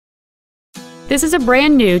This is a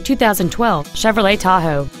brand new 2012 Chevrolet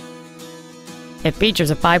Tahoe. It features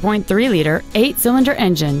a 5.3-liter 8-cylinder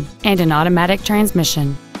engine and an automatic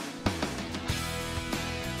transmission.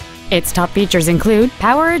 Its top features include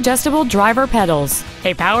power-adjustable driver pedals,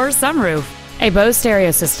 a power sunroof, a Bose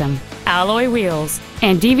stereo system, alloy wheels,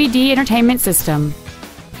 and DVD entertainment system.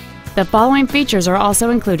 The following features are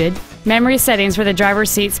also included: memory settings for the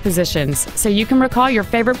driver's seat's positions, so you can recall your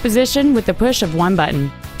favorite position with the push of one button,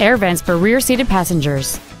 air vents for rear-seated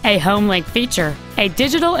passengers, a home link feature, a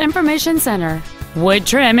digital information center, wood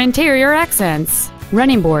trim interior accents,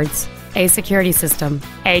 running boards, a security system,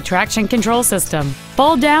 a traction control system,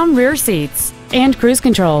 fold-down rear seats, and cruise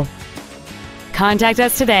control. Contact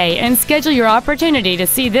us today and schedule your opportunity to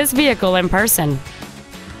see this vehicle in person.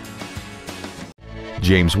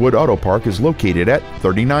 James Wood Auto Park is located at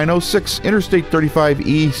 3906 Interstate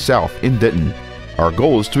 35E South in Denton. Our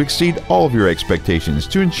goal is to exceed all of your expectations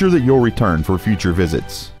to ensure that you'll return for future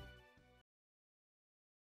visits.